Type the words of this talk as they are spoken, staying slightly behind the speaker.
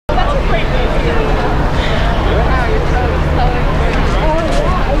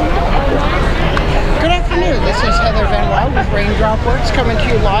Reports coming to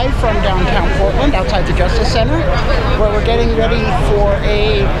you live from downtown Portland, outside the Justice Center, where we're getting ready for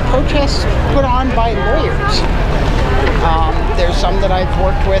a protest put on by lawyers. There's some that I've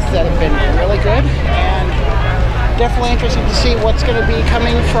worked with that have been really good, and definitely interesting to see what's going to be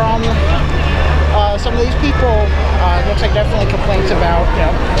coming from some of these people. It looks like definitely complaints about,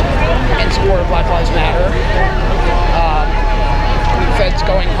 in support of Black Lives Matter. Feds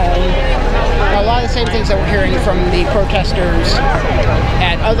going home. A lot of the same things that we're hearing from the protesters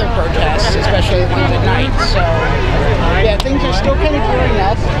at other protests, especially the ones at night. So, yeah, things are still kind of gearing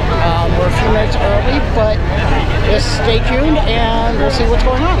up. We're a few minutes early, but just stay tuned and we'll see what's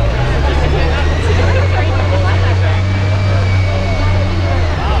going on.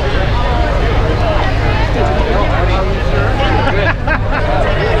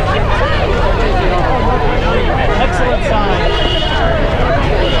 Excellent sign.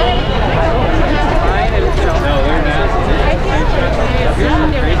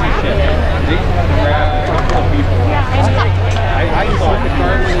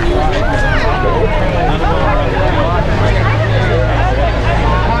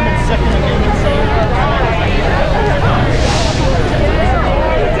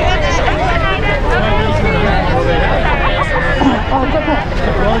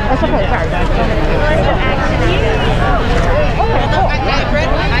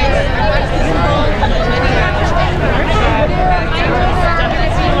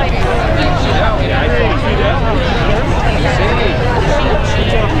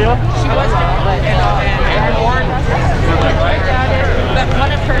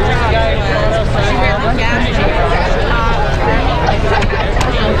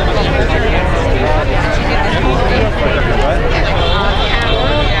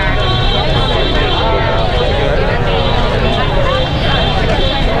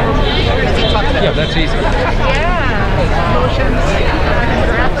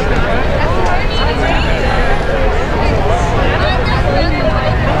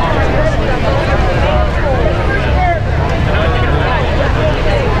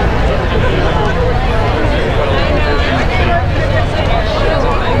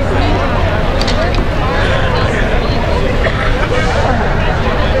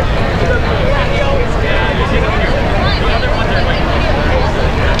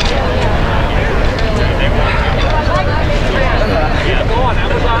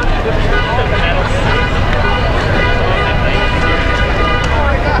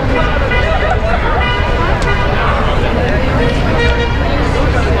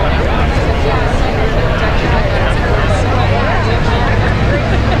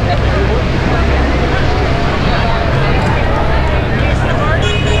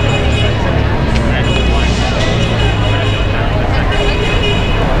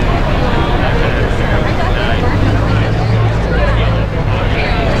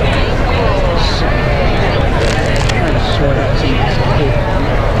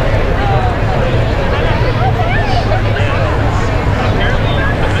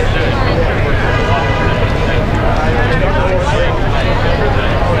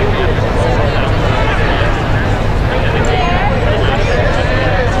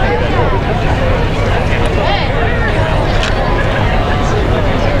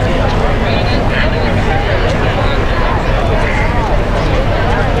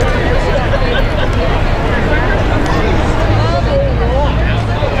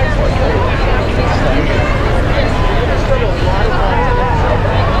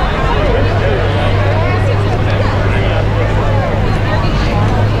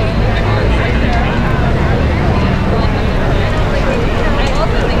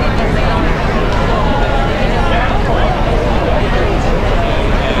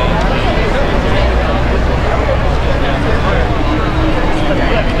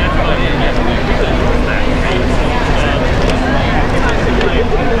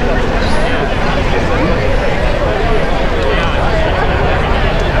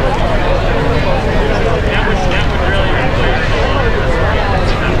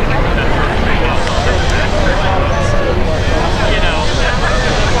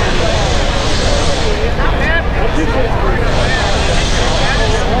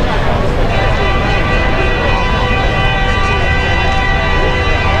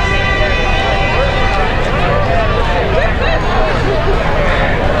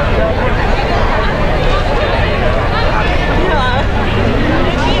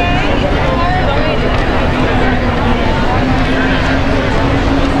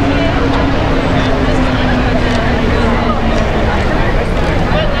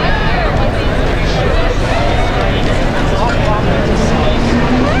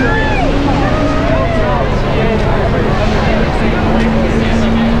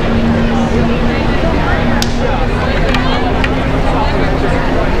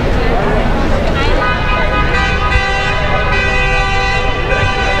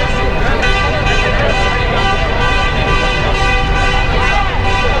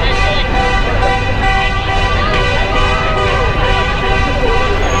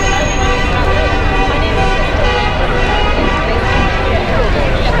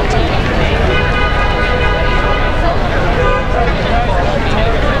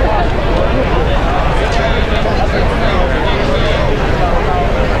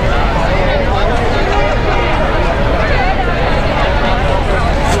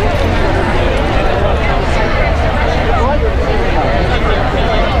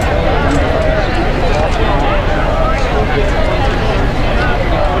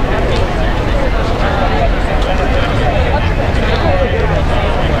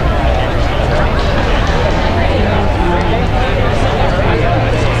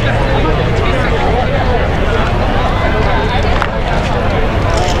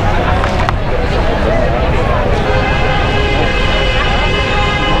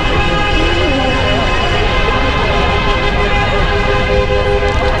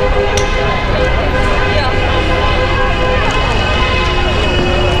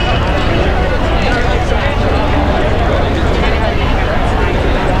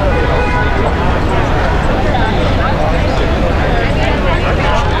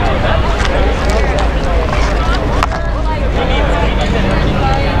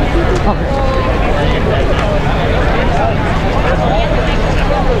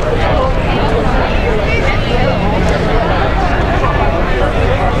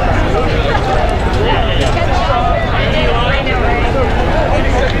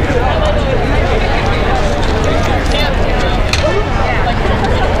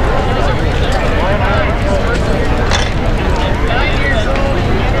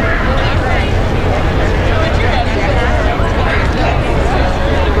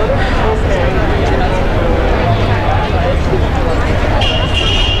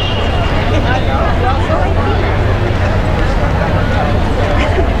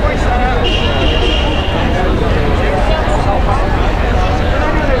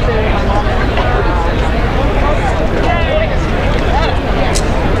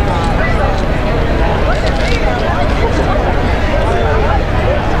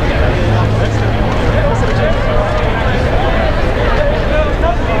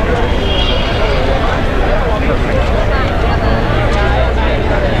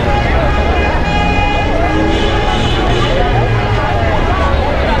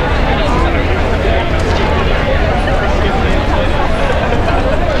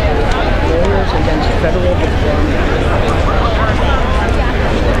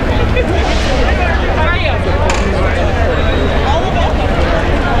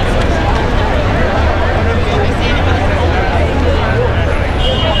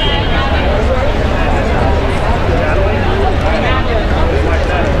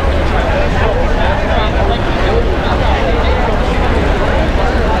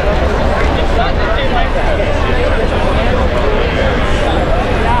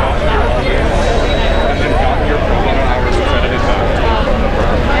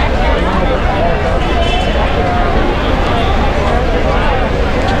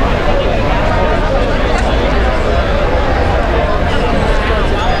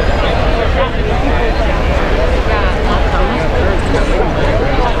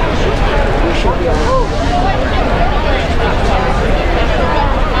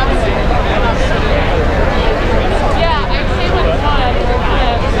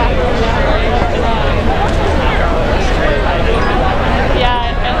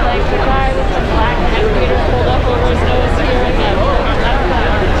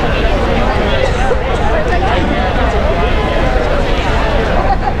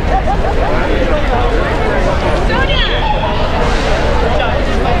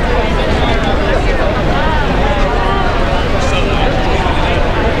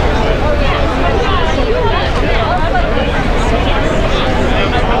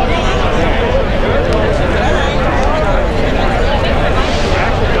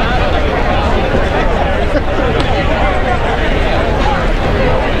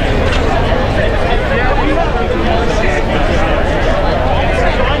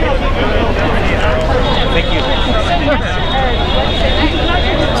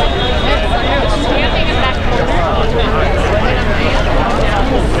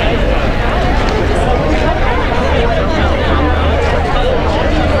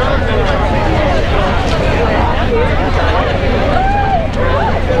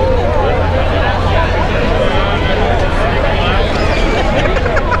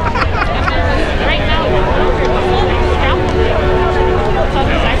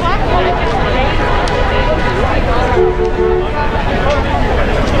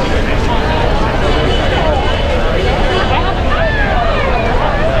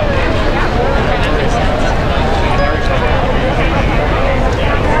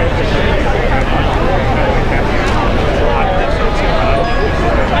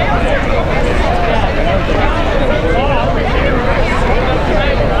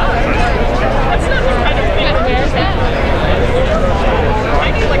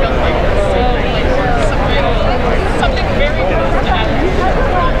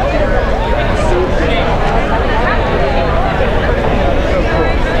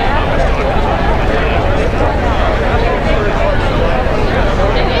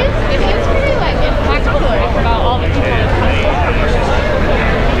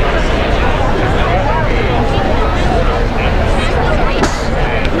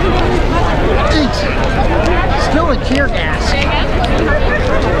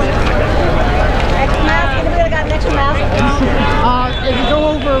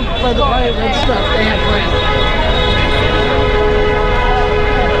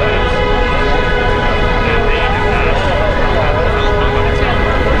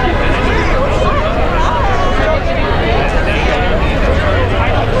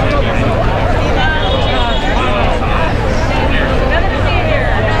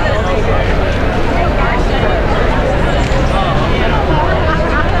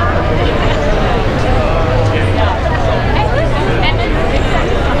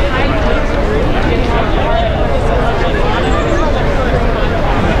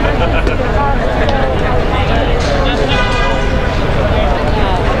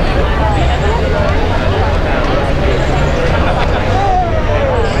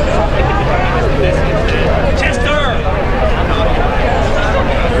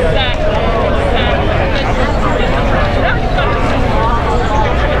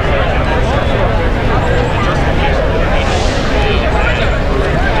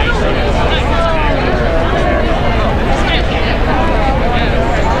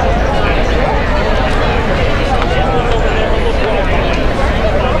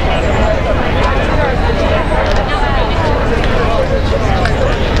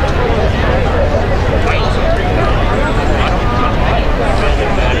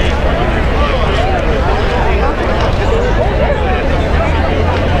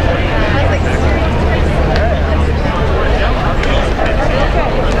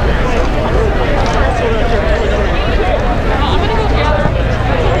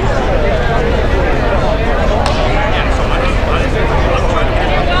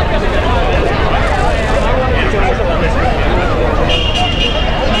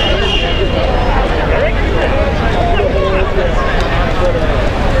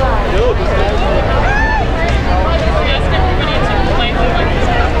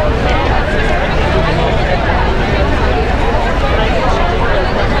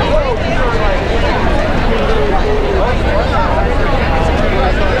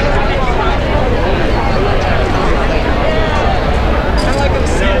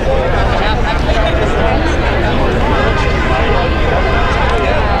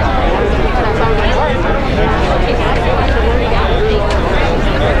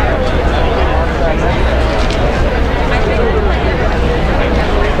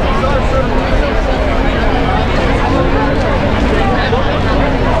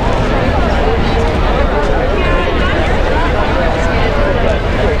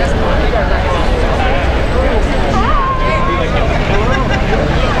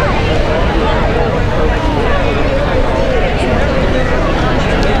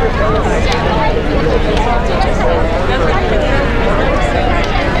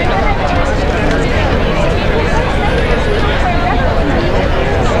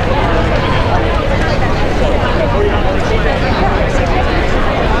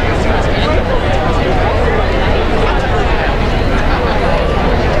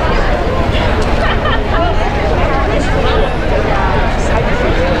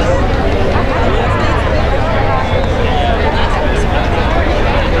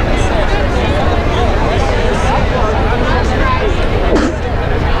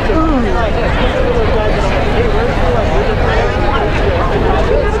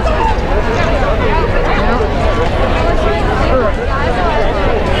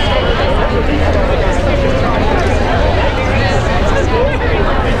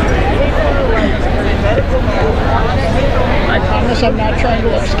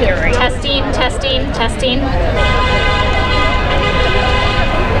 scary. Testing, testing, testing.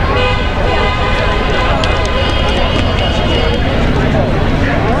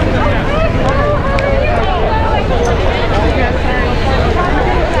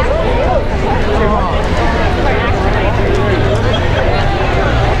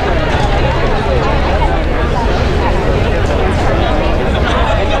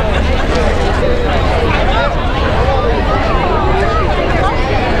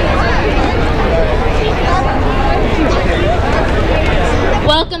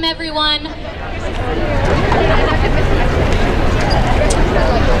 Welcome, everyone.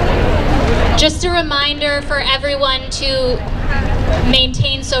 Just a reminder for everyone to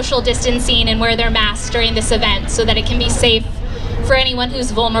maintain social distancing and wear their masks during this event so that it can be safe for anyone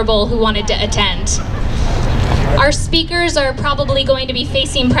who's vulnerable who wanted to attend. Our speakers are probably going to be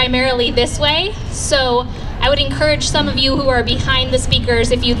facing primarily this way, so I would encourage some of you who are behind the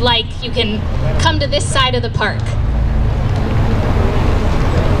speakers, if you'd like, you can come to this side of the park.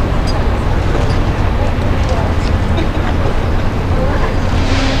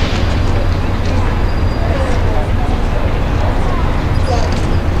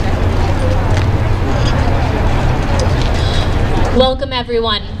 Welcome,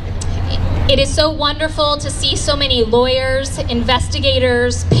 everyone. It is so wonderful to see so many lawyers,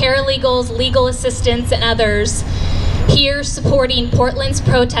 investigators, paralegals, legal assistants, and others here supporting Portland's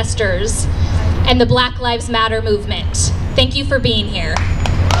protesters and the Black Lives Matter movement. Thank you for being here.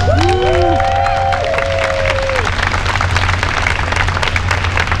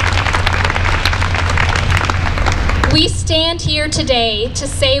 We stand here today to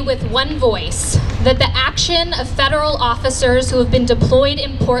say with one voice that the action of federal officers who have been deployed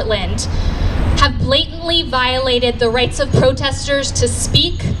in Portland have blatantly violated the rights of protesters to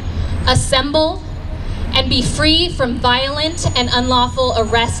speak, assemble, and be free from violent and unlawful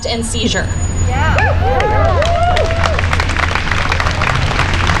arrest and seizure.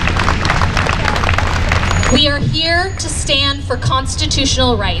 We are here to stand for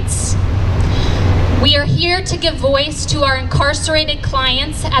constitutional rights. We are here to give voice to our incarcerated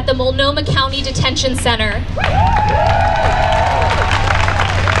clients at the Multnomah County Detention Center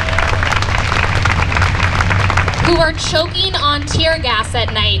who are choking on tear gas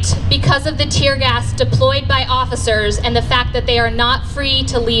at night because of the tear gas deployed by officers and the fact that they are not free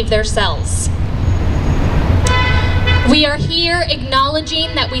to leave their cells. We are here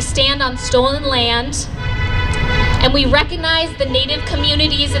acknowledging that we stand on stolen land, and we recognize the Native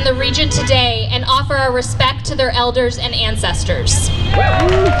communities in the region today and offer our respect to their elders and ancestors.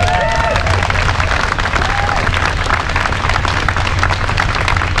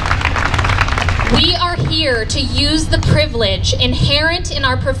 We are here to use the privilege inherent in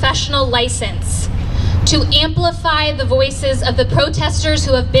our professional license to amplify the voices of the protesters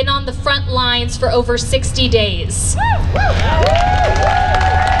who have been on the front lines for over 60 days.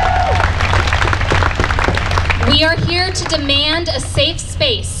 We are here to demand a safe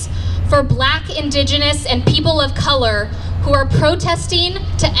space for Black, Indigenous, and people of color who are protesting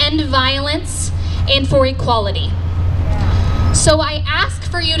to end violence and for equality. So I ask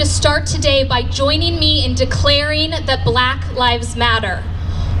for you to start today by joining me in declaring that Black Lives Matter.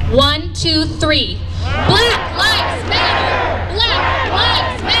 1, 2, 3. Black Lives Matter! Black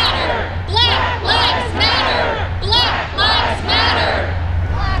Lives Matter! Black Lives Matter! Black Lives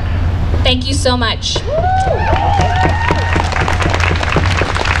Matter! Thank you so much.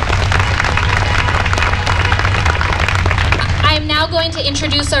 I am now going to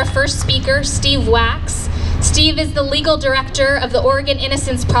introduce our first speaker, Steve Wax. Steve is the legal director of the Oregon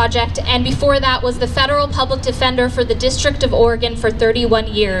Innocence Project, and before that was the federal public defender for the District of Oregon for 31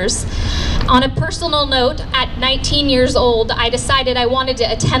 years. On a personal note, at 19 years old, I decided I wanted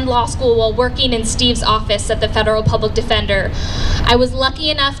to attend law school while working in Steve's office at the federal public defender. I was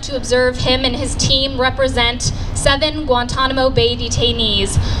lucky enough to observe him and his team represent 7 Guantanamo Bay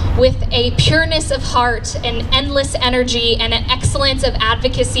detainees with a pureness of heart, an endless energy, and an excellence of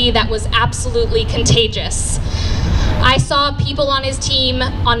advocacy that was absolutely contagious. I saw people on his team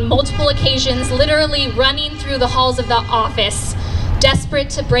on multiple occasions literally running through the halls of the office, desperate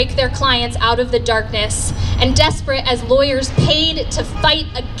to break their clients out of the darkness, and desperate as lawyers paid to fight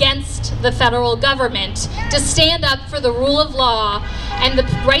against the federal government, to stand up for the rule of law and the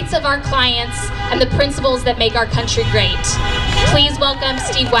rights of our clients and the principles that make our country great. Please welcome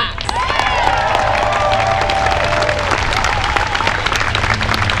Steve Wax.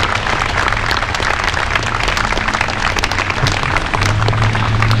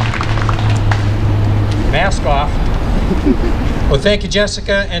 Mask off. Well, thank you,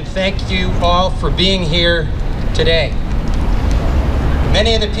 Jessica, and thank you all for being here today.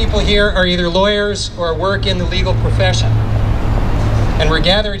 Many of the people here are either lawyers or work in the legal profession. And we're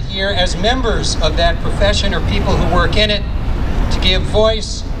gathered here as members of that profession or people who work in it to give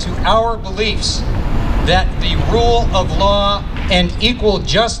voice to our beliefs that the rule of law and equal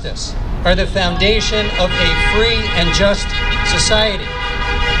justice are the foundation of a free and just society.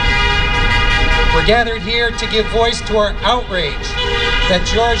 We're gathered here to give voice to our outrage that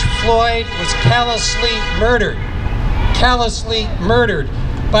George Floyd was callously murdered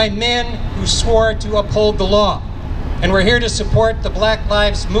by men who swore to uphold the law. And we're here to support the Black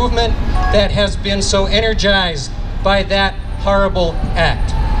Lives Movement that has been so energized by that horrible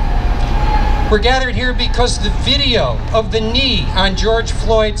act. We're gathered here because the video of the knee on George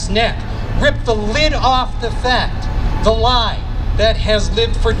Floyd's neck ripped the lid off the fact, the lie that has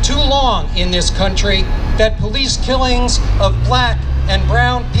lived for too long in this country, that police killings of black and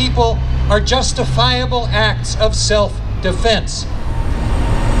brown people are justifiable acts of self-defense.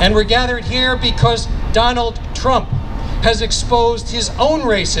 And we're gathered here because Donald Trump has exposed his own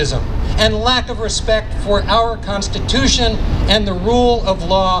racism and lack of respect for our Constitution and the rule of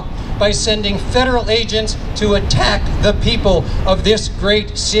law by sending federal agents to attack the people of this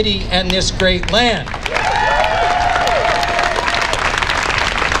great city and this great land.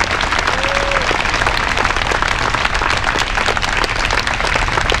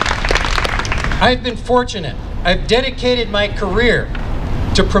 I've been fortunate. I've dedicated my career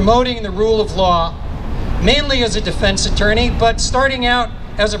to promoting the rule of law, mainly as a defense attorney, but starting out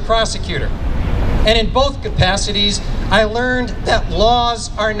as a prosecutor. And in both capacities, I learned that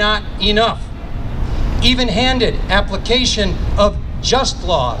laws are not enough. Even-handed application of just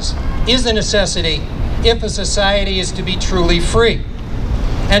laws is a necessity if a society is to be truly free.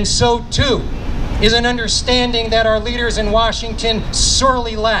 And so, too, is an understanding that our leaders in Washington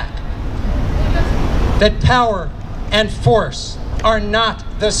sorely lack, that power and force are not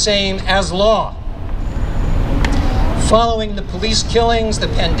the same as law. Following the police killings, the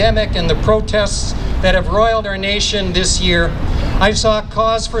pandemic, and the protests that have roiled our nation this year, I saw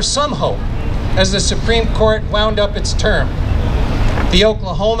cause for some hope as the Supreme Court wound up its term. The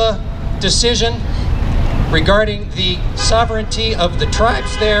Oklahoma decision regarding the sovereignty of the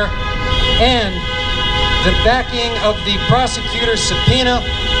tribes there and the backing of the prosecutor's subpoena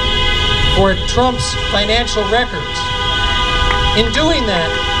for Trump's financial records. In doing that,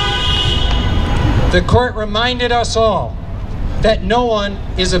 the court reminded us all that no one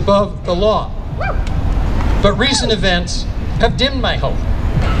is above the law. But recent events have dimmed my hope,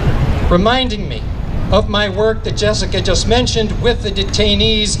 reminding me of my work that Jessica just mentioned with the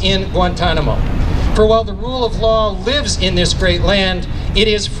detainees in Guantanamo. For while the rule of law lives in this great land, it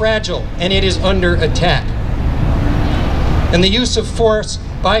is fragile and it is under attack. And the use of force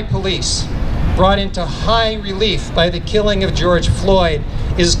by police, brought into high relief by the killing of George Floyd,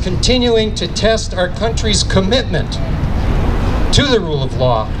 is continuing to test our country's commitment to the rule of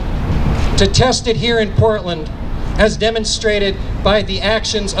law, to test it here in Portland, as demonstrated by the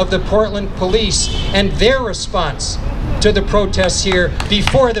actions of the Portland police and their response to the protests here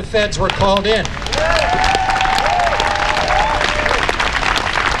before the feds were called in.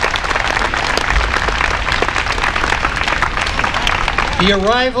 The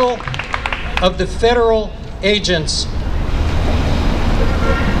arrival of the federal agents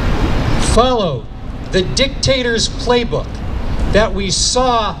followed the dictator's playbook that we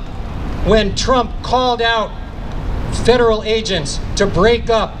saw when Trump called out federal agents to break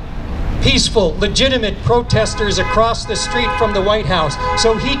up peaceful, legitimate protesters across the street from the White House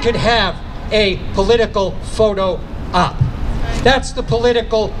so he could have a political photo op. That's the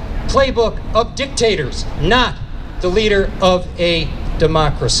political playbook of dictators, not the leader of a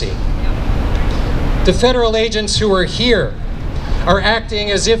democracy. The federal agents who are here are acting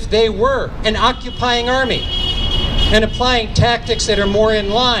as if they were an occupying army and applying tactics that are more in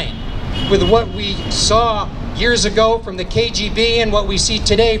line with what we saw years ago from the KGB and what we see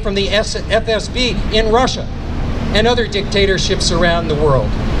today from the FSB in Russia and other dictatorships around the world.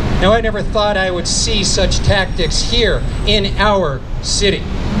 Now, I never thought I would see such tactics here in our city.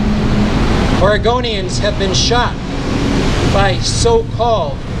 Oregonians have been shot by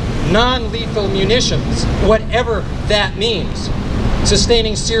so-called non-lethal munitions, whatever that means,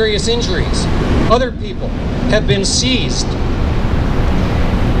 sustaining serious injuries. Other people have been seized,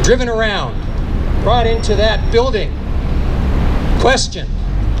 driven around, brought into that building, questioned,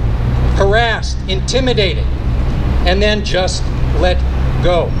 harassed, intimidated, and then just let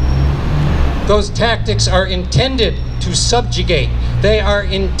go. Those tactics are intended to subjugate. They are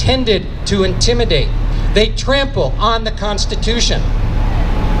intended to intimidate. They trample on the Constitution.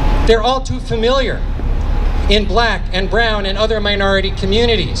 They're all too familiar. in black and brown and other minority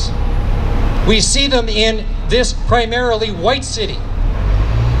communities. We see them in this primarily white city.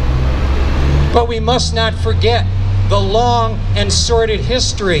 But we must not forget the long and sordid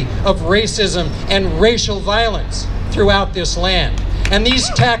history of racism and racial violence throughout this land. And these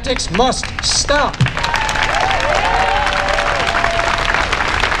tactics must stop.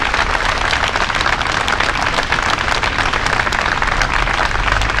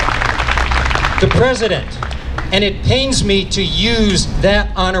 The president, and it pains me to use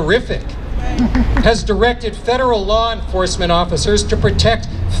that honorific, has directed federal law enforcement officers to protect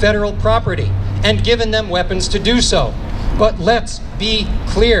federal property and given them weapons to do so. But let's be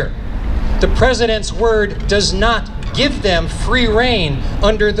clear. The president's word does not give them free rein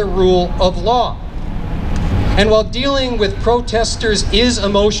under the rule of law. And while dealing with protesters is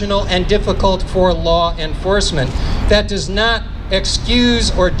emotional and difficult for law enforcement, that does not excuse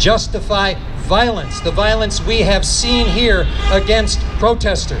or justify violence, the violence we have seen here against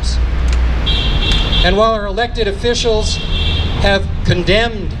protesters. And while our elected officials have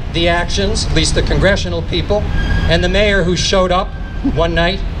condemned the actions, at least the congressional people, and the mayor who showed up one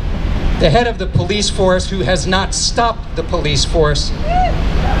night, the head of the police force who has not stopped the police force,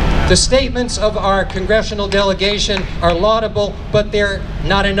 the statements of our congressional delegation are laudable, but they're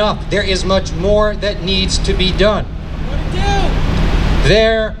not enough. There is much more that needs to be done.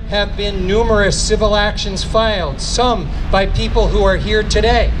 There have been numerous civil actions filed, some by people who are here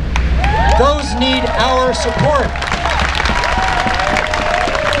today. Those need our support.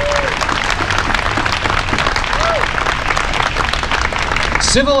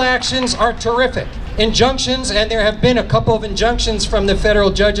 Civil actions are terrific. Injunctions, and there have been a couple of injunctions from the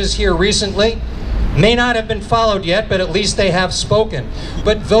federal judges here recently, may not have been followed yet, but at least they have spoken.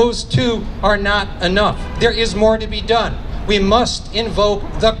 But those two are not enough. There is more to be done. We must invoke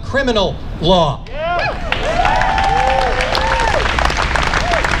the criminal law.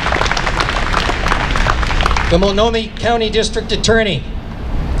 The Multnomah County District Attorney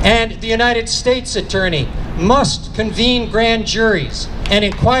and the United States Attorney must convene grand juries and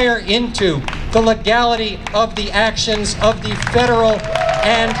inquire into the legality of the actions of the federal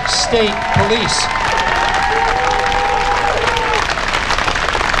and state police.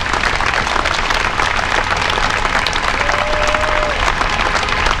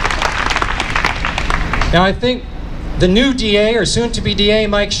 Now, I think the new DA, or soon-to-be DA,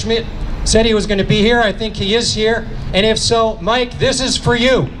 Mike Schmidt, said he was going to be here. I think he is here. And if so, Mike, this is for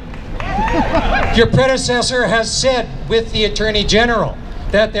you. Your predecessor has said with the Attorney General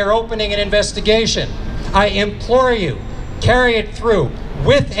that they're opening an investigation. I implore you, carry it through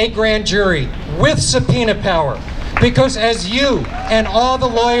with a grand jury, with subpoena power. Because as you and all the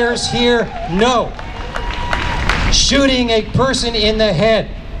lawyers here know, shooting a person in the head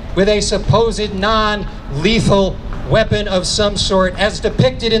with a supposed non-lethal weapon of some sort, as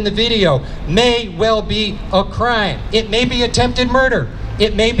depicted in the video, may well be a crime. It may be attempted murder.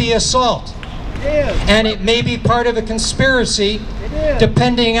 It may be assault. And it may be part of a conspiracy,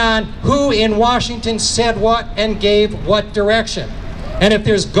 depending on who in Washington said what and gave what direction. And if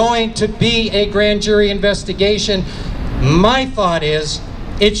there's going to be a grand jury investigation, my thought is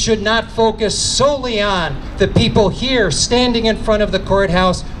it should not focus solely on the people here standing in front of the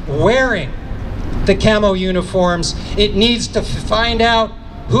courthouse wearing the camo uniforms. It needs to find out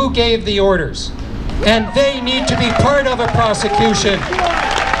who gave the orders. And they need to be part of a prosecution.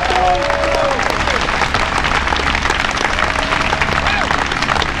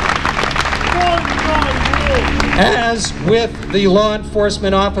 As with the law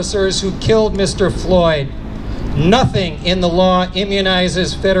enforcement officers who killed Mr. Floyd, nothing in the law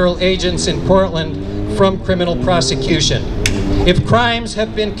immunizes federal agents in Portland from criminal prosecution. If crimes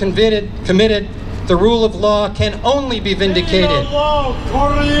have been committed, the rule of law can only be vindicated.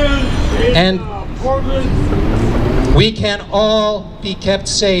 And we can all be kept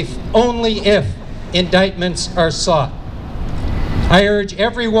safe only if indictments are sought. I urge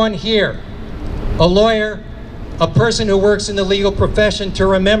everyone here, a lawyer, a person who works in the legal profession, to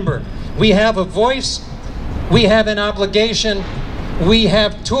remember we have a voice, we have an obligation, we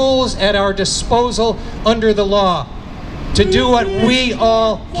have tools at our disposal under the law to do what we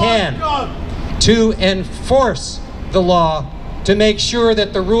all can to enforce the law, to make sure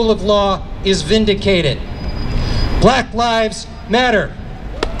that the rule of law is vindicated. Black lives matter.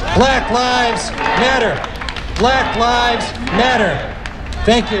 Black lives matter. Black lives matter.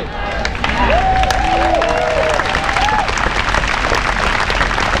 Thank you.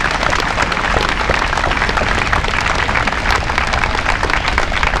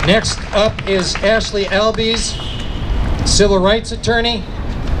 Next up is Ashley Albies, civil rights attorney,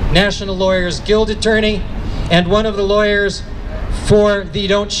 National Lawyers Guild attorney, and one of the lawyers for the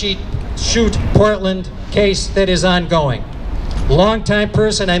Don't Shoot Portland case that is ongoing. Longtime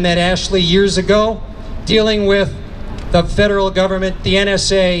person. I met Ashley years ago dealing with the federal government, the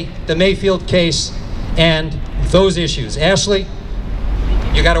NSA, the Mayfield case, and those issues. Ashley,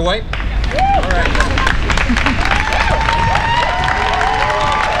 you got a wipe? All right.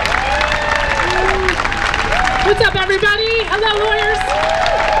 What's up, everybody? Hello, lawyers.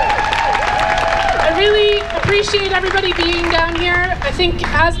 I really appreciate everybody being down here. I think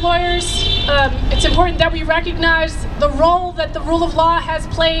as lawyers, it's important that we recognize the role that the rule of law has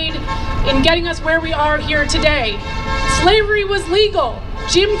played in getting us where we are here today. Slavery was legal.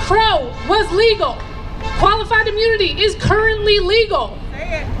 Jim Crow was legal. Qualified immunity is currently legal.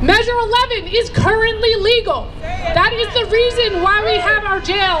 Measure 11 is currently legal. That is the reason why we have our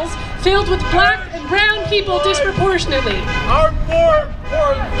jails filled with black and brown people disproportionately. Are more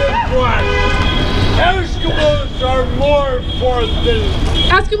important than black. Eskimos are more important than...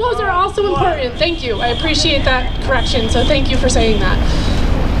 Eskimos are also important. Thank you. I appreciate that correction, so thank you for saying that.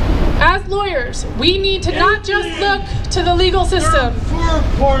 As lawyers, we need to not just look to the legal system.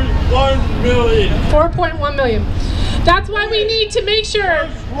 4.1 million. 4.1 million. That's why we need to make sure.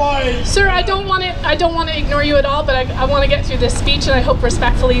 Sir, I don't want to ignore you at all, but I want to get through this speech, and I hope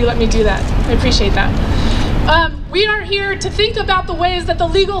respectfully you let me do that. I appreciate that. We are here to think about the ways that the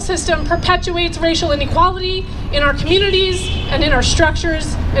legal system perpetuates racial inequality in our communities and in our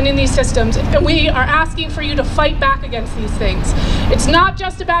structures and in these systems. And we are asking for you to fight back against these things. It's not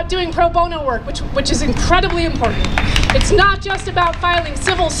just about doing pro bono work, which is incredibly important. It's not just about filing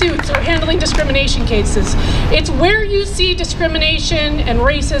civil suits or handling discrimination cases. It's where you see discrimination and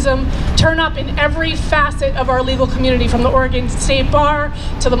racism turn up in every facet of our legal community, from the Oregon State Bar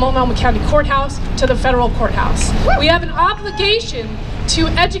to the Multnomah County Courthouse to the federal courthouse. We have an obligation to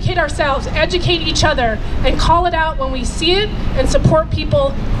educate ourselves, educate each other, and call it out when we see it, and support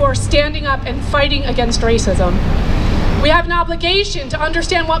people who are standing up and fighting against racism. We have an obligation to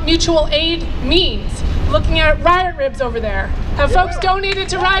understand what mutual aid means. Looking at Riot Ribs over there. Have folks donated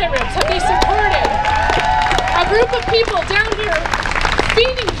to Riot Ribs? Have they supported a group of people down here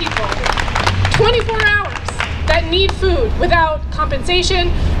feeding people 24 hours that need food without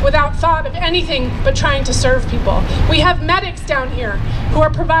compensation, without thought of anything but trying to serve people? We have medics down here who are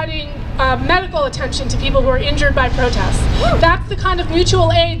providing medical attention to people who are injured by protests. That's the kind of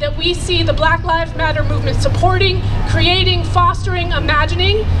mutual aid that we see the Black Lives Matter movement supporting, creating, fostering,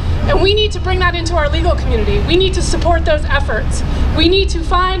 imagining, and we need to bring that into our legal community. We need to support those efforts. We need to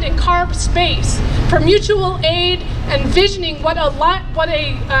find and carve space for mutual aid and visioning what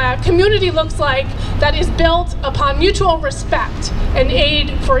a community looks like that is built upon mutual respect and aid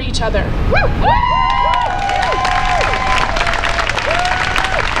for each other.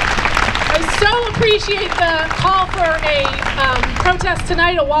 I so appreciate the call for a protest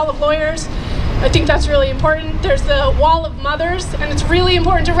tonight, a wall of lawyers. I think that's really important. There's the wall of mothers, and it's really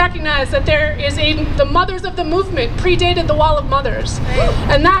important to recognize that there is the mothers of the movement predated the wall of mothers.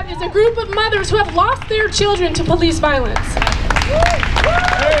 And that is a group of mothers who have lost their children to police violence.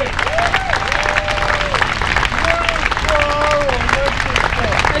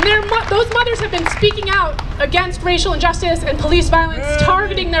 And those mothers have been speaking out against racial injustice and police violence,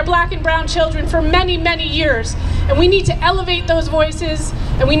 targeting their black and brown children for many, many years. And we need to elevate those voices,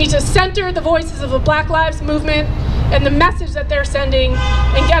 and we need to center the voices of the Black Lives Movement and the message that they're sending,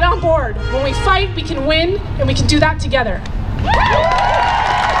 and get on board. When we fight, we can win, and we can do that together.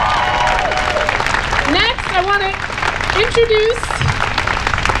 Next, I want to introduce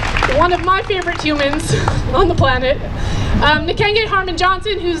one of my favorite humans on the planet, Nikenge Harmon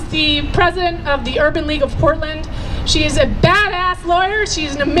Johnson, who's the president of the Urban League of Portland. She is a badass lawyer.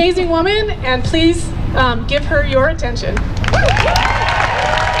 She's an amazing woman, and please give her your attention.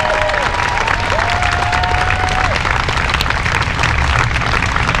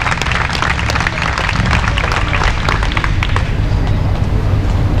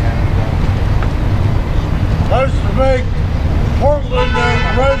 Let's make Portland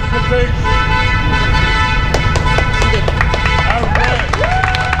a reservation.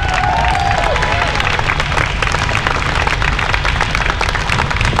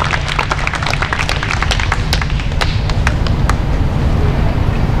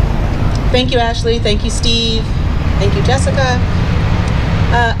 Thank you, Ashley. Thank you, Steve. Thank you, Jessica.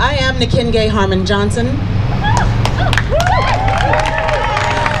 I am Nikenge Harmon Johnson.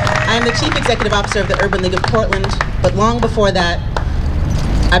 I am the Chief Executive Officer of the Urban League of Portland, but long before that,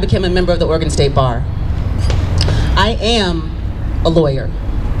 I became a member of the Oregon State Bar. I am a lawyer,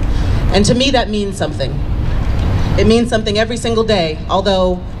 and to me that means something. It means something every single day,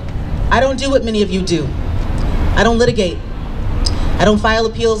 although I don't do what many of you do. I don't litigate. I don't file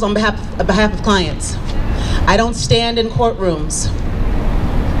appeals on behalf of clients. I don't stand in courtrooms.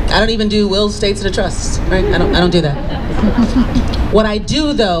 I don't even do wills, states, and trusts, right? I don't do that. What I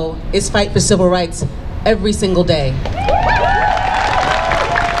do, though, is fight for civil rights every single day.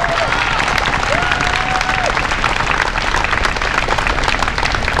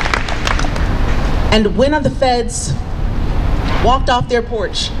 And when the feds walked off their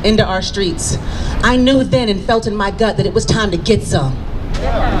porch into our streets, I knew then and felt in my gut that it was time to get some,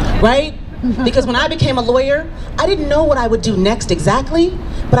 right? Because when I became a lawyer, I didn't know what I would do next exactly,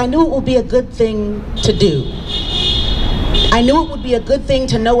 but I knew it would be a good thing to do. I knew it would be a good thing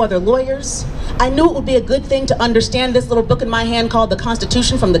to know other lawyers. I knew it would be a good thing to understand this little book in my hand called the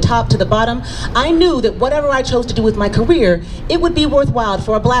Constitution from the top to the bottom. I knew that whatever I chose to do with my career, it would be worthwhile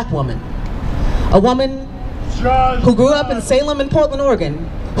for a black woman. A woman who grew up in Salem and Portland, Oregon,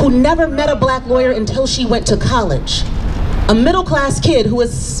 who never met a black lawyer until she went to college. A middle-class kid who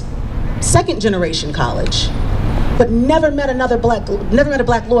was second-generation college, but never met a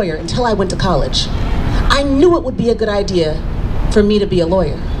black lawyer until I went to college. I knew it would be a good idea for me to be a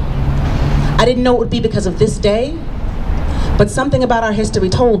lawyer. I didn't know it would be because of this day, but something about our history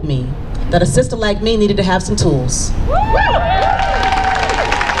told me that a sister like me needed to have some tools.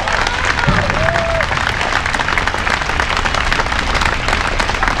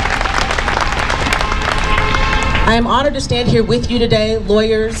 I am honored to stand here with you today,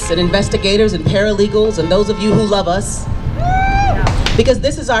 lawyers and investigators and paralegals and those of you who love us, because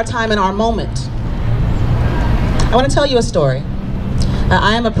this is our time and our moment. I want to tell you a story.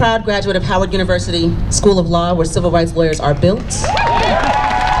 I am a proud graduate of Howard University School of Law, where civil rights lawyers are built.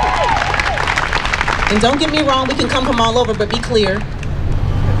 And don't get me wrong, we can come from all over, but be clear.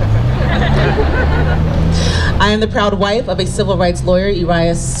 I am the proud wife of a civil rights lawyer,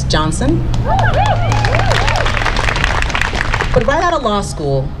 Urias Johnson. But right out of law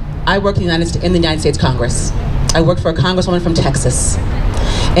school, I worked in the United States Congress. I worked for a congresswoman from Texas.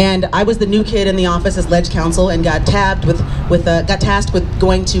 And I was the new kid in the office as ledge counsel and got tasked with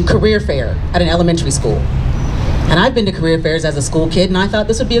going to career fair at an elementary school. And I've been to career fairs as a school kid, and I thought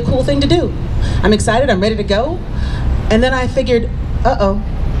this would be a cool thing to do. I'm excited, I'm ready to go. And then I figured,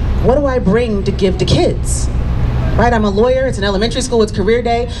 what do I bring to give to kids? Right, I'm a lawyer, it's an elementary school, it's career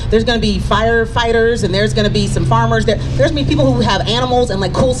day. There's gonna be firefighters and there's gonna be some farmers. There's gonna be people who have animals and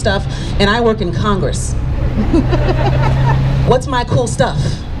like cool stuff, and I work in Congress. What's my cool stuff?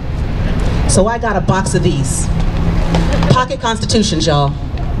 So I got a box of these. Pocket constitutions, y'all.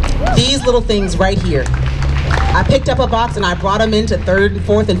 These little things right here. I picked up a box and I brought them into 3rd,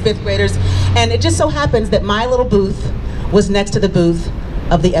 4th, and 5th graders, and it just so happens that my little booth was next to the booth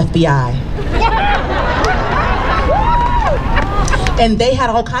of the FBI. And they had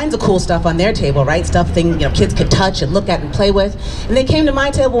all kinds of cool stuff on their table, right? Stuff kids could touch and look at and play with. And they came to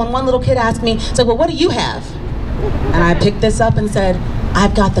my table and one little kid asked me, so, well, what do you have? And I picked this up and said,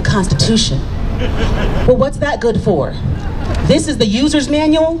 I've got the Constitution. Well, what's that good for? This is the user's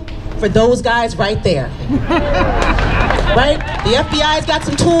manual for those guys right there. Right? The FBI's got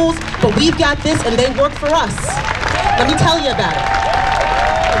some tools, but we've got this and they work for us. Let me tell you about it.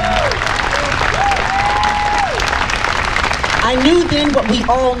 I knew then what we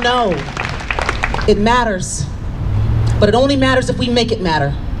all know. It matters. But it only matters if we make it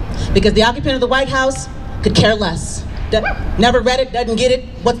matter. Because the occupant of the White House could care less. Never read it, doesn't get it,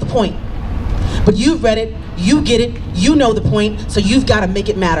 what's the point? But you've read it, you get it, you know the point, so you've got to make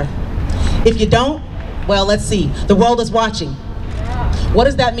it matter. If you don't, well, let's see. The world is watching. What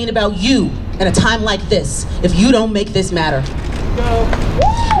does that mean about you in a time like this if you don't make this matter?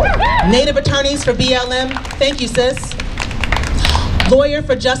 Native attorneys for BLM, thank you, sis. Lawyer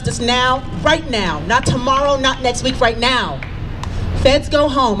for justice now, right now. Not tomorrow, not next week, right now. Feds go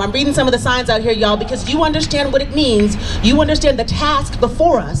home. I'm reading some of the signs out here, y'all, because you understand what it means. You understand the task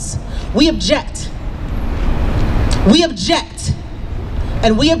before us. We object. We object.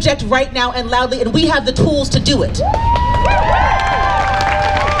 And we object right now and loudly, and we have the tools to do it.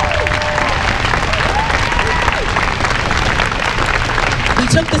 We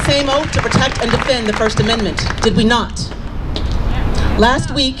took the same oath to protect and defend the First Amendment, did we not?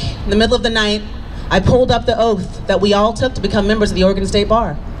 Last week, in the middle of the night, I pulled up the oath that we all took to become members of the Oregon State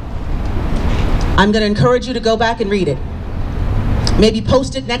Bar. I'm going to encourage you to go back and read it. Maybe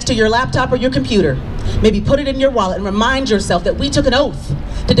post it next to your laptop or your computer. Maybe put it in your wallet and remind yourself that we took an oath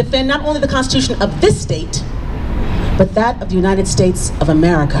to defend not only the Constitution of this state, but that of the United States of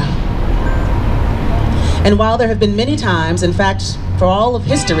America. And while there have been many times, in fact, for all of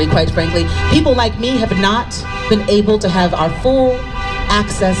history, quite frankly, people like me have not been able to have our full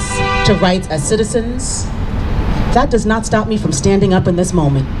access to rights as citizens, that does not stop me from standing up in this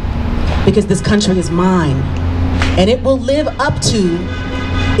moment, because this country is mine, and it will live up to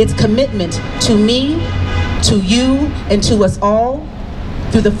its commitment to me, to you, and to us all,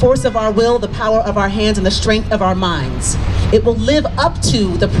 through the force of our will, the power of our hands, and the strength of our minds. It will live up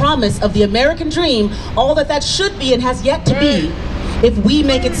to the promise of the American dream, all that that should be and has yet to be, if we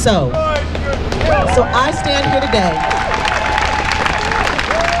make it so. So I stand here today.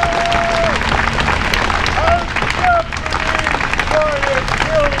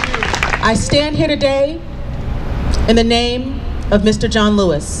 I stand here today in the name of Mr. John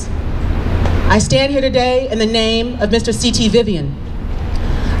Lewis. I stand here today in the name of Mr. C.T. Vivian.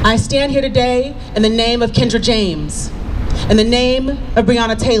 I stand here today in the name of Kendra James, in the name of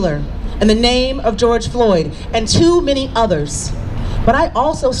Breonna Taylor, in the name of George Floyd, and too many others. But I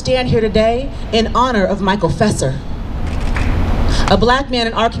also stand here today in honor of Michael Fesser, a black man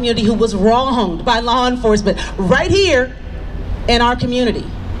in our community who was wronged by law enforcement right here in our community.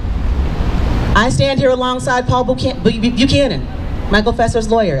 I stand here alongside Paul Buchanan, Michael Fesser's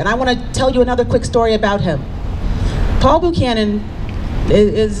lawyer, and I want to tell you another quick story about him. Paul Buchanan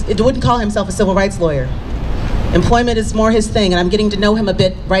wouldn't call himself a civil rights lawyer. Employment is more his thing, and I'm getting to know him a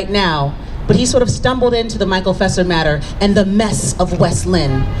bit right now, but he sort of stumbled into the Michael Fesser matter and the mess of West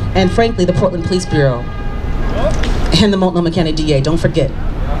Linn, and frankly, the Portland Police Bureau, and the Multnomah County DA, don't forget.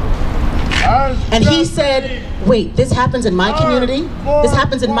 And he said, wait, this happens in my community? This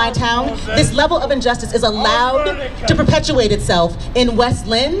happens in my town? This level of injustice is allowed to perpetuate itself in West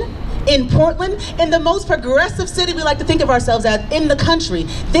Linn, in Portland, in the most progressive city we like to think of ourselves as in the country.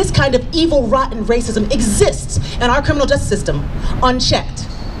 This kind of evil, rotten racism exists in our criminal justice system, unchecked,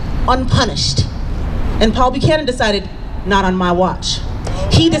 unpunished. And Paul Buchanan decided, not on my watch.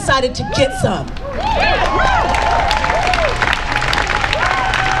 He decided to get some.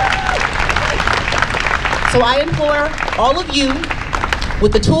 So I implore all of you,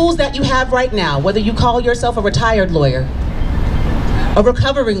 with the tools that you have right now, whether you call yourself a retired lawyer, a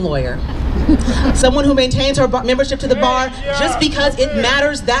recovering lawyer, someone who maintains her membership to the bar just because it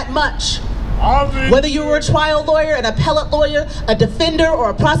matters that much. Whether you were a trial lawyer, an appellate lawyer, a defender, or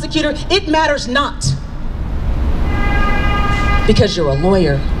a prosecutor, it matters not. Because you're a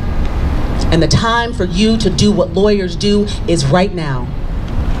lawyer. And the time for you to do what lawyers do is right now.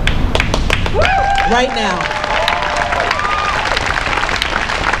 Right now.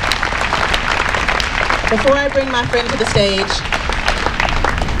 Before I bring my friend to the stage,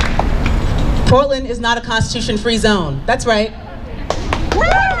 Portland is not a Constitution-free zone. That's right.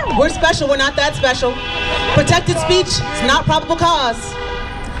 We're special, we're not that special. Protected speech is not probable cause.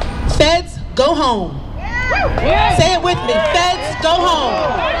 Feds, go home. Say it with me, feds, go home.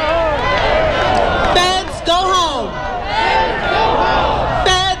 Feds, go home.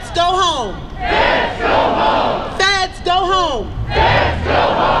 Feds, go home. Feds, go home.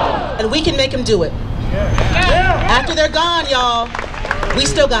 And we can make them do it. After they're gone, y'all, we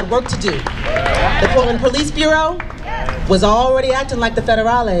still got work to do. The Portland Police Bureau was already acting like the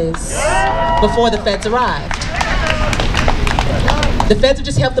federales before the feds arrived. The feds have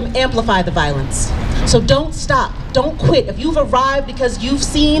just helped them amplify the violence. So don't stop, don't quit. If you've arrived because you've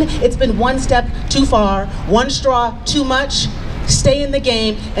seen it's been one step too far, one straw too much, stay in the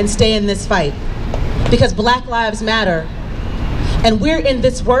game and stay in this fight. Because Black Lives Matter, and we're in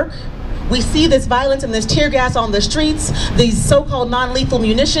this work. We see this violence and this tear gas on the streets, these so-called non-lethal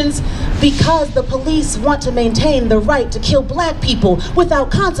munitions, because the police want to maintain the right to kill black people without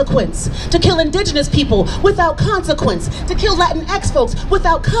consequence, to kill indigenous people without consequence, to kill Latinx folks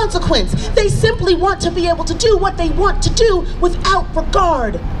without consequence. They simply want to be able to do what they want to do without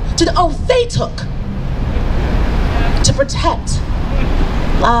regard to the oath they took to protect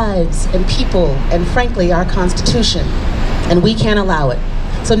lives and people and, frankly, our Constitution. And we can't allow it.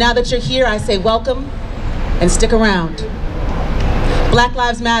 So now that you're here, I say welcome and stick around. Black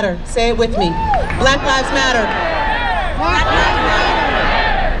Lives Matter. Say it with me. Black Lives Matter. Black Lives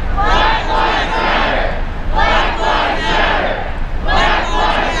Matter. Black Lives Matter. Black Lives Matter. Black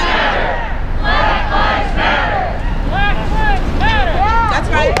Lives Matter. Black Lives Matter. Black Lives Matter. That's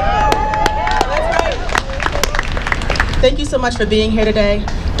right. That's right. Thank you so much for being here today.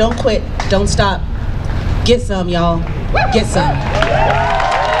 Don't quit. Don't stop. Get some, y'all. Get some.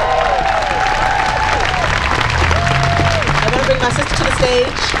 Bring my sister to the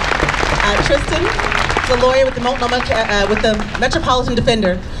stage, Tristan, the lawyer with the with the Metropolitan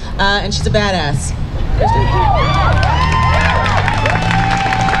Defender, and she's a badass. Tristan.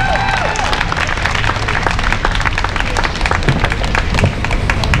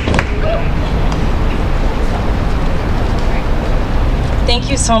 Thank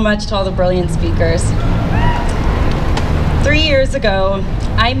you so much to all the brilliant speakers. 3 years ago,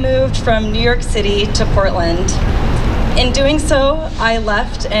 I moved from New York City to Portland. In doing so, I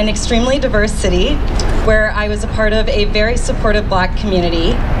left an extremely diverse city where I was a part of a very supportive Black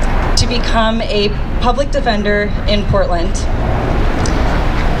community to become a public defender in Portland,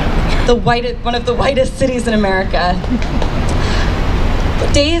 one of the whitest cities in America.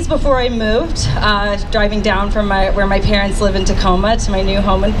 Days before I moved, driving down from where my parents live in Tacoma to my new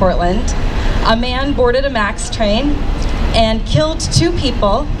home in Portland, a man boarded a MAX train and killed 2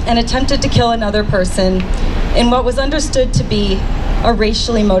 people and attempted to kill another person in what was understood to be a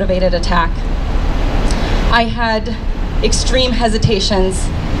racially motivated attack. I had extreme hesitations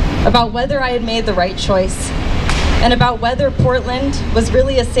about whether I had made the right choice and about whether Portland was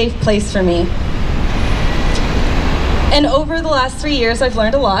really a safe place for me. And over the last 3 years, I've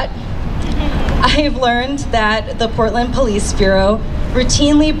learned a lot. I've learned that the Portland Police Bureau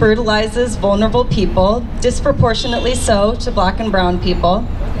routinely brutalizes vulnerable people, disproportionately so to Black and brown people.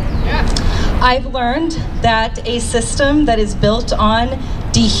 I've learned that a system that is built on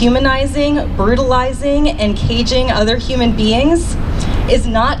dehumanizing, brutalizing, and caging other human beings is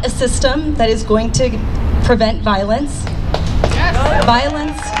not a system that is going to prevent violence.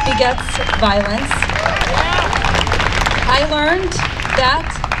 Violence begets violence. I learned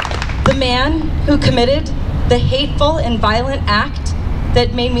that the man who committed the hateful and violent act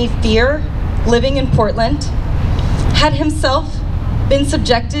that made me fear living in Portland had himself been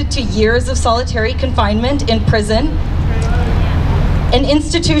subjected to years of solitary confinement in prison. An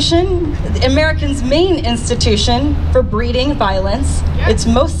institution, America's main institution for breeding violence, its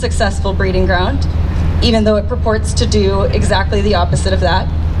most successful breeding ground, even though it purports to do exactly the opposite of that.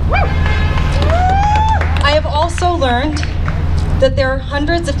 I have also learned that there are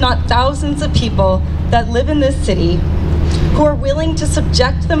hundreds, if not thousands, of people that live in this city who are willing to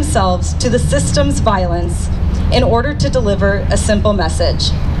subject themselves to the system's violence in order to deliver a simple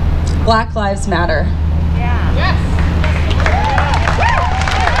message. Black Lives Matter.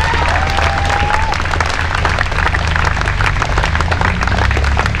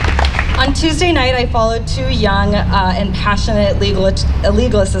 On Tuesday night, I followed 2 young and passionate legal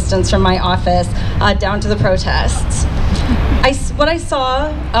assistants from my office down to the protests. What I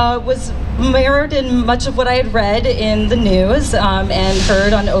saw was mirrored in much of what I had read in the news and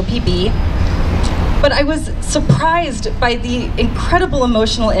heard on OPB. But I was surprised by the incredible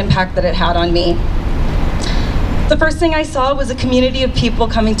emotional impact that it had on me. The first thing I saw was a community of people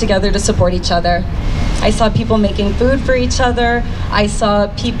coming together to support each other. I saw people making food for each other. I saw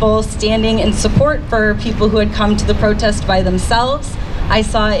people standing in support for people who had come to the protest by themselves. I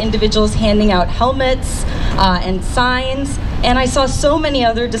saw individuals handing out helmets and signs, and I saw so many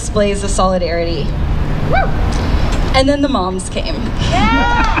other displays of solidarity. And then the moms came.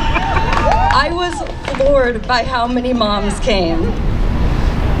 I was floored by how many moms came.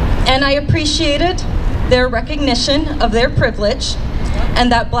 And I appreciated their recognition of their privilege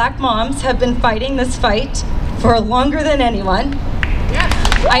and that Black moms have been fighting this fight for longer than anyone.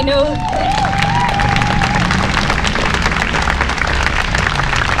 I know.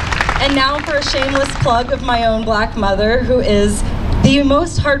 And now for a shameless plug of my own Black mother, who is the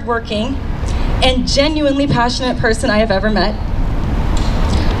most hardworking and genuinely passionate person I have ever met.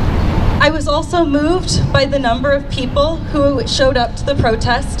 I was also moved by the number of people who showed up to the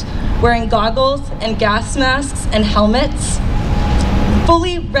protest wearing goggles and gas masks and helmets,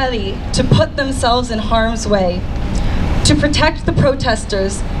 fully ready to put themselves in harm's way to protect the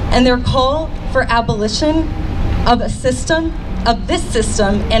protesters and their call for abolition of a system, of this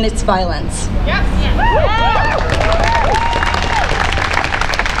system and its violence. Yes.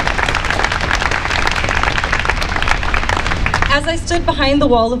 As I stood behind the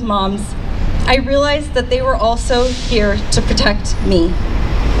wall of moms, I realized that they were also here to protect me.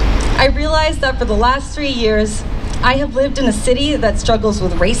 I realized that for the last 3 years, I have lived in a city that struggles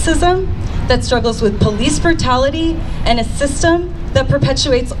with racism, that struggles with police brutality, and a system that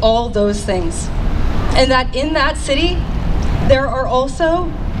perpetuates all those things. And that in that city, there are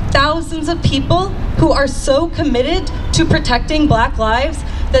also thousands of people who are so committed to protecting Black lives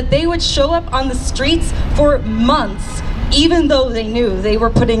that they would show up on the streets for months, even though they knew they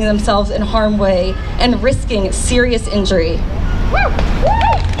were putting themselves in harm's way and risking serious injury.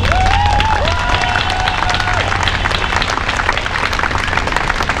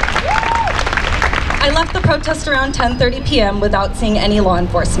 I left the protest around 10:30 p.m. without seeing any law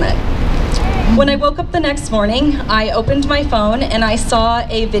enforcement. When I woke up the next morning, I opened my phone and I saw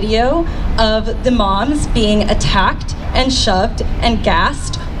a video of the moms being attacked and shoved and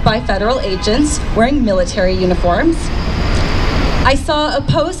gassed by federal agents wearing military uniforms. I saw a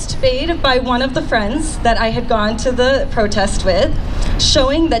post made by one of the friends that I had gone to the protest with,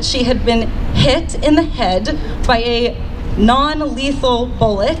 showing that she had been hit in the head by a non-lethal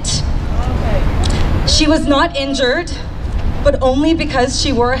bullet. She was not injured, but only because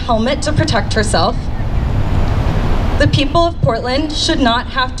she wore a helmet to protect herself. The people of Portland should not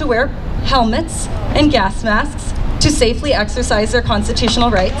have to wear helmets and gas masks to safely exercise their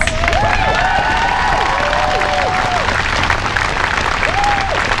constitutional rights.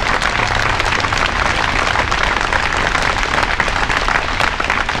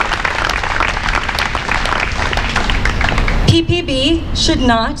 PPB should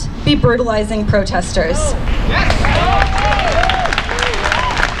not be brutalizing protesters.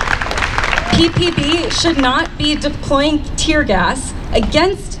 PPB should not be deploying tear gas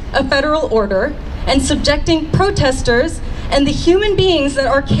against a federal order and subjecting protesters and the human beings that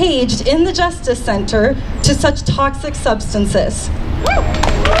are caged in the Justice Center to such toxic substances.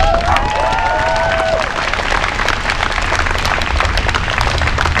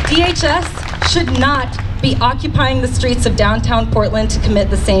 DHS should not be occupying the streets of downtown Portland to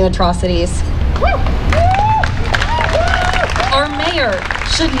commit the same atrocities. Our mayor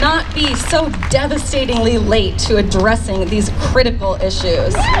should not be so devastatingly late to addressing these critical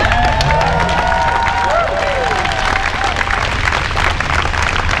issues.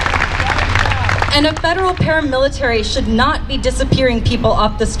 And a federal paramilitary should not be disappearing people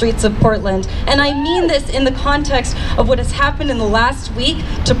off the streets of Portland. And I mean this in the context of what has happened in the last week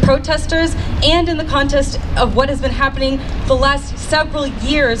to protesters and in the context of what has been happening the last several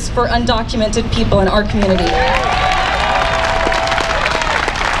years for undocumented people in our community.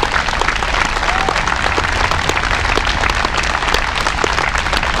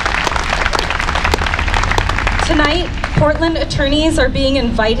 Tonight, Portland attorneys are being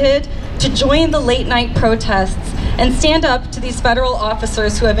invited to join the late night protests and stand up to these federal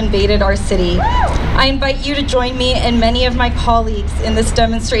officers who have invaded our city. I invite you to join me and many of my colleagues in this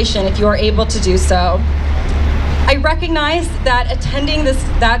demonstration if you are able to do so. I recognize that attending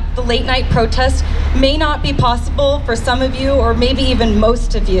the late night protest may not be possible for some of you or maybe even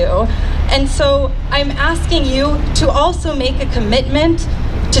most of you. And so I'm asking you to also make a commitment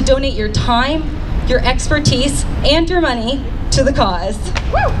to donate your time, your expertise, and your money to the cause.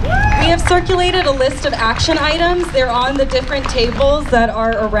 We have circulated a list of action items. They're on the different tables that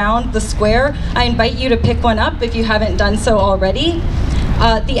are around the square. I invite you to pick one up if you haven't done so already.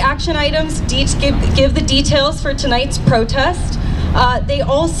 The action items give the details for tonight's protest. They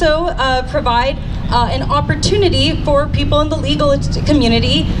also provide an opportunity for people in the legal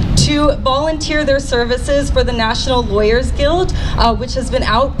community to volunteer their services for the National Lawyers Guild, which has been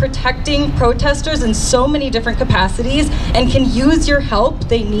out protecting protesters in so many different capacities and can use your help.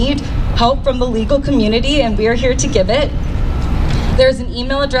 They need help from the legal community, and we are here to give it. There's an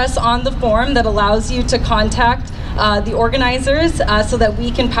email address on the form that allows you to contact the organizers so that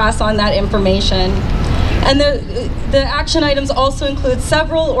we can pass on that information. And the action items also include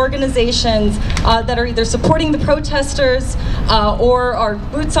several organizations that are either supporting the protesters or are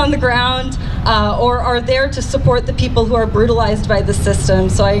boots on the ground or are there to support the people who are brutalized by the system.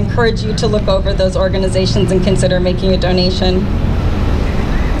 So I encourage you to look over those organizations and consider making a donation.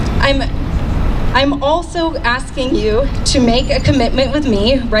 I'm also asking you to make a commitment with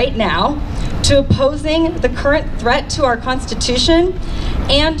me right now to opposing the current threat to our Constitution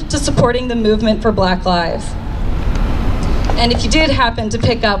and to supporting the movement for Black Lives. And if you did happen to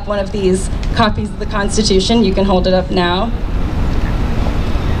pick up one of these copies of the Constitution, you can hold it up now.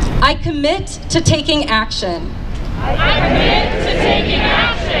 I commit to taking action. I commit to taking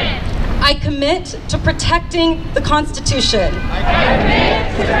action. I commit to protecting the Constitution. I commit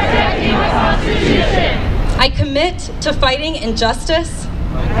to protecting the Constitution. I commit to fighting injustice.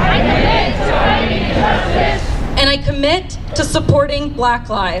 I commit to fighting injustice. And I commit to supporting Black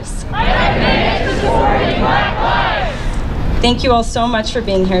lives. I commit to supporting Black lives. Thank you all so much for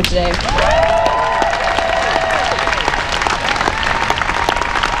being here today.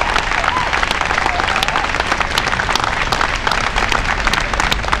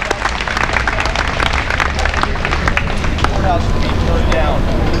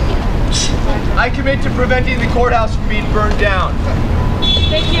 I commit to preventing the courthouse from being burned down.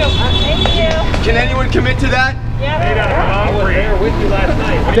 Thank you. Thank you. Can anyone commit to that? Yeah. I was there with you last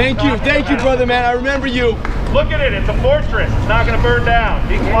night. Thank you, brother man. I remember you. Look at it. It's a fortress. It's not going to burn down.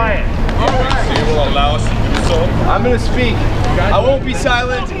 Be quiet. All right. So you will allow us to do so? I'm going to speak. I won't be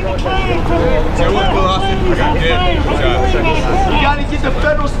silent. You will go off. You got to get the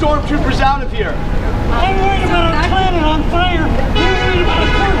federal stormtroopers out of here. I'm worried about our planet on fire. You're worried about a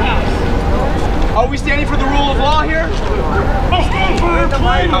courthouse. Are we standing for the rule of law here?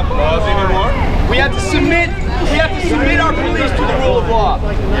 We have to submit our police to the rule of law. All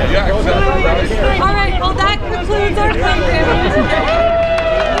right, well that concludes our program.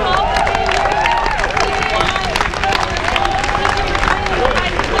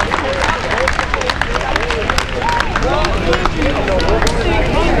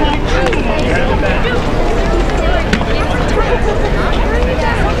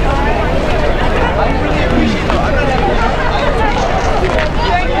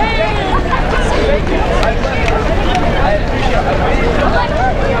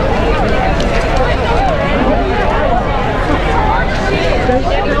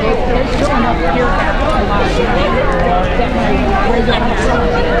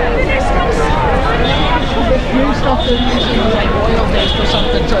 New stuff they're using is like oil-based or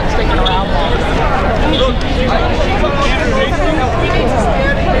something, so it's sticking around long.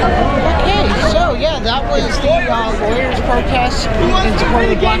 Okay, so yeah, that was the lawyers' protest in support of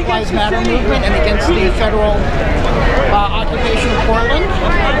the Black Lives Matter movement and against the federal occupation of Portland.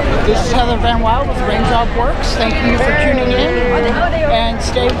 This is Heather Van Wild with Raindrop Works. Thank you for tuning in, and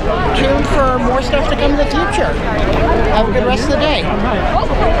stay tuned for more stuff to come in the future. Have a good rest of the day.